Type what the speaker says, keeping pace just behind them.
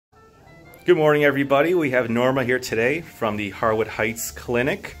Good morning, everybody. We have Norma here today from the Harwood Heights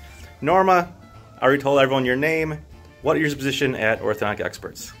Clinic. Norma, I already told everyone your name. What is your position at Orthodontic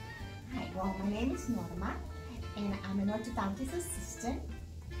Experts? Hi, well, my name is Norma, and I'm an orthodontist assistant.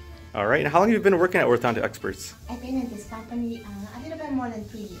 All right, and how long have you been working at Orthodontic Experts? I've been in this company a little bit more than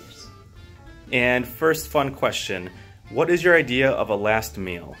 3 years. And first fun question, what is your idea of a last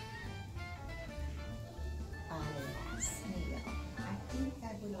meal? Last meal. I think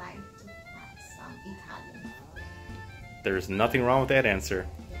I would like to have some Italian. There's nothing wrong with that answer.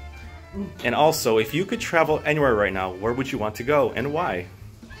 And also, if you could travel anywhere right now, where would you want to go and why?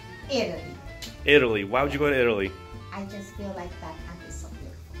 Italy. Italy. Why would you go to Italy? I just feel like that country is so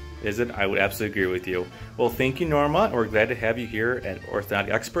beautiful. Is it? I would absolutely agree with you. Well, thank you, Norma. We're glad to have you here at Orthodontic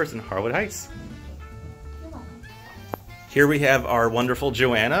Experts in Harwood Heights. You're welcome. Here we have our wonderful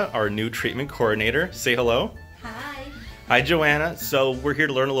Joanna, our new treatment coordinator. Say hello. Hi. Hi, Joanna. So we're here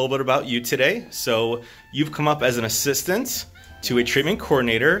to learn a little bit about you today. So you've come up as an assistant to a treatment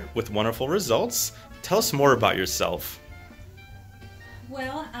coordinator with wonderful results. Tell us more about yourself.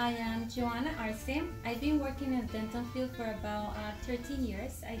 Well, I am Joanna Arce. I've been working in the dental field for about 13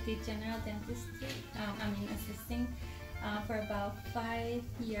 years. I did general dentistry, assisting for about 5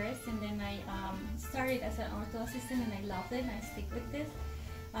 years, and then I started as an ortho assistant, and I loved it, and I stick with this.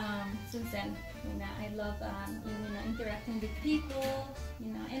 Since then, I love interacting with people,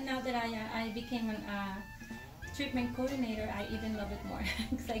 and now that I became a treatment coordinator, I even love it more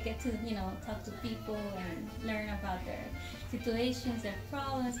because I get to talk to people and learn about their situations, their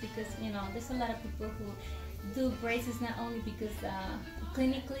problems, because there's a lot of people who do braces not only because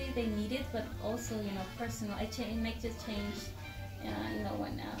clinically they need it, but also personal. It makes a change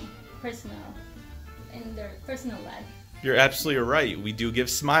when personal in their personal life. You're absolutely right. We do give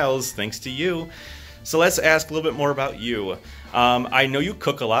smiles thanks to you. So let's ask a little bit more about you. I know you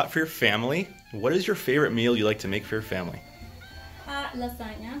cook a lot for your family. What is your favorite meal you like to make for your family?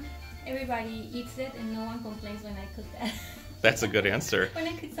 Lasagna. Everybody eats it and no one complains when I cook that. That's a good answer. When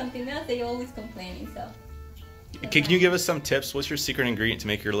I cook something else, they always complaining, so. Can you give us some tips? What's your secret ingredient to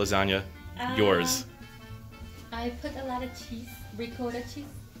make your lasagna yours? I put a lot of cheese, ricotta cheese.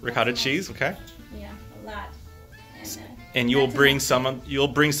 Ricotta cheese, okay. Yeah, a lot. And you'll bring some. You'll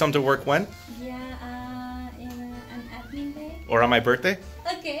bring some to work when? Yeah, in an admin day. Or on my birthday?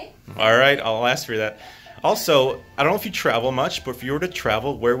 Okay. All right, I'll ask for that. Also, I don't know if you travel much, but if you were to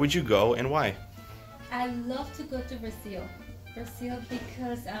travel, where would you go and why? I love to go to Brazil. Brazil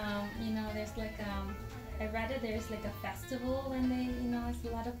because there's like I'd rather there's like a festival when they it's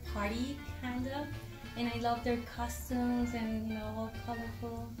a lot of party kind of. And I love their costumes and all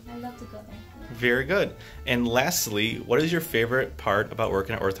colorful. I love to go there. Yeah. Very good. And lastly, what is your favorite part about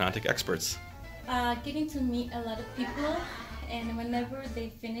working at Orthodontic Experts? Getting to meet a lot of people, and whenever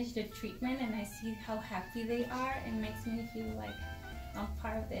they finish their treatment and I see how happy they are, it makes me feel like I'm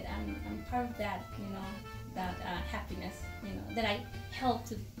part of it. I'm part of that, that happiness, that I help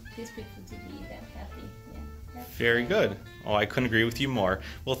to these people to be that happy. Yeah. Very good. Oh, I couldn't agree with you more.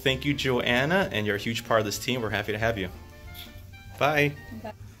 Well, thank you, Joanna, and you're a huge part of this team. We're happy to have you. Bye.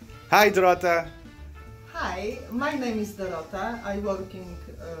 Bye. Hi, Dorota. Hi, my name is Dorota. I'm working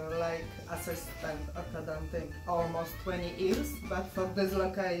like assistant orthodontic almost 20 years, but for this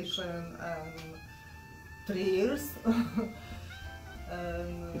location 3 years.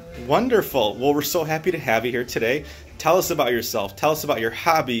 Wonderful. Well, we're so happy to have you here today. Tell us about yourself. Tell us about your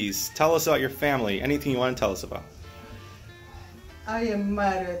hobbies. Tell us about your family. Anything you want to tell us about. I am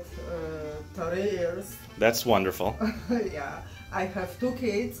married 30 years. That's wonderful. Yeah, I have 2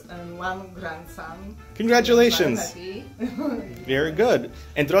 kids and 1 grandson. Congratulations. I'm happy. Very good.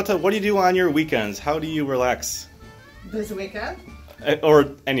 And Dorota, what do you do on your weekends? How do you relax? This weekend?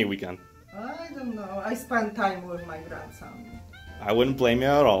 Or any weekend? I don't know. I spend time with my grandson. I wouldn't blame you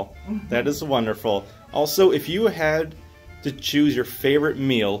at all. That is wonderful. Also, if you had to choose your favorite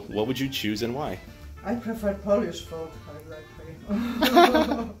meal, what would you choose and why? I prefer Polish food, exactly.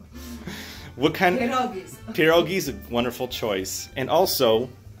 What kind? Pierogis. Pierogis, a wonderful choice. And also,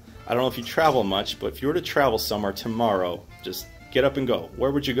 I don't know if you travel much, but if you were to travel somewhere tomorrow, just get up and go.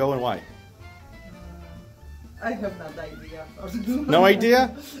 Where would you go and why? I have no idea. No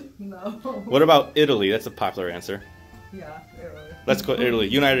idea? No. What about Italy? That's a popular answer. Yeah, Italy. Let's go to Italy.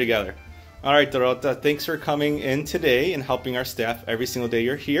 You and I are together. All right, Dorota, thanks for coming in today and helping our staff every single day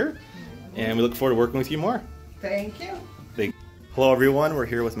you're here. And we look forward to working with you more. Thank you. Hello, everyone. We're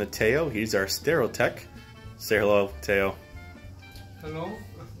here with Matteo. He's our Sterotech. Say hello, Matteo. Hello.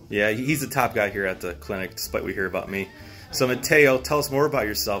 Yeah, he's the top guy here at the clinic, despite what we hear about me. So, Matteo, tell us more about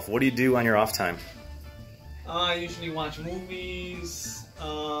yourself. What do you do on your off time? I usually watch movies.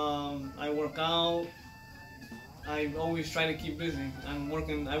 I work out. I always try to keep busy. I work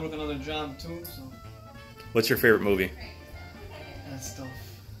another job too, so. What's your favorite movie? That's tough.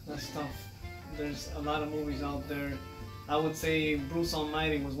 That's tough. There's a lot of movies out there. I would say Bruce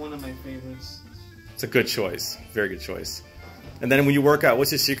Almighty was one of my favorites. It's a good choice. Very good choice. And then when you work out,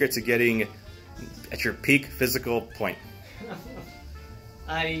 what's your secret to getting at your peak physical point?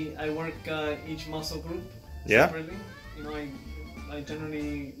 I work each muscle group separately. You know, I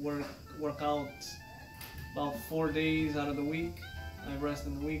generally work out about 4 days out of the week. I rest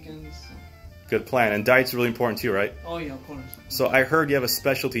on the weekends. So. Good plan. And diet's really important too, right? Oh yeah, of course. So I heard you have a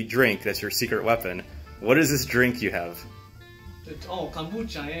specialty drink that's your secret weapon. What is this drink you have?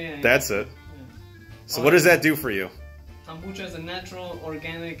 Kombucha, yeah. That's it. Yeah. So what does that do for you? Kombucha is a natural,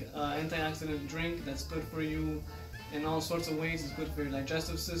 organic, antioxidant drink that's good for you in all sorts of ways. It's good for your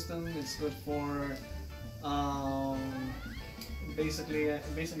digestive system. It's good for basically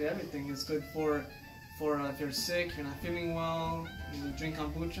everything. It's good for if you're sick, you're not feeling well, you drink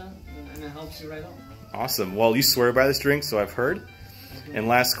kombucha, and it helps you right out. Awesome. Well, you swear by this drink, so I've heard. Okay. And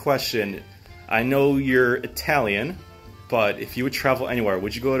last question. I know you're Italian, but if you would travel anywhere,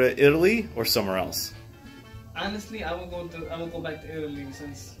 would you go to Italy or somewhere else? Honestly, I would go back to Italy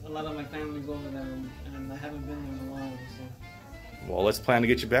since a lot of my family's over there, and I haven't been there in a while. So. Well, let's plan to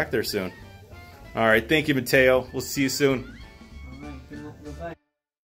get you back there soon. All right. Thank you, Mateo. We'll see you soon.